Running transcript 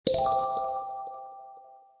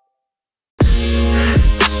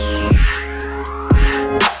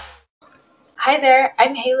Hi there,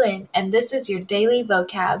 I'm Halen, and this is your daily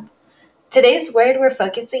vocab. Today's word we're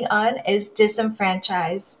focusing on is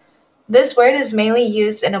disenfranchise. This word is mainly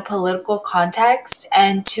used in a political context,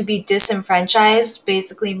 and to be disenfranchised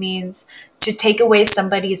basically means to take away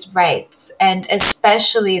somebody's rights, and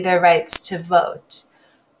especially their rights to vote.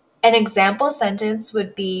 An example sentence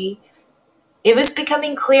would be: It was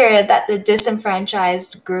becoming clear that the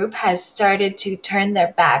disenfranchised group has started to turn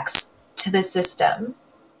their backs to the system.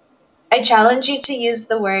 I challenge you to use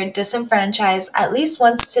the word disenfranchise at least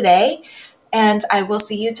once today, and I will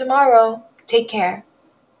see you tomorrow. Take care.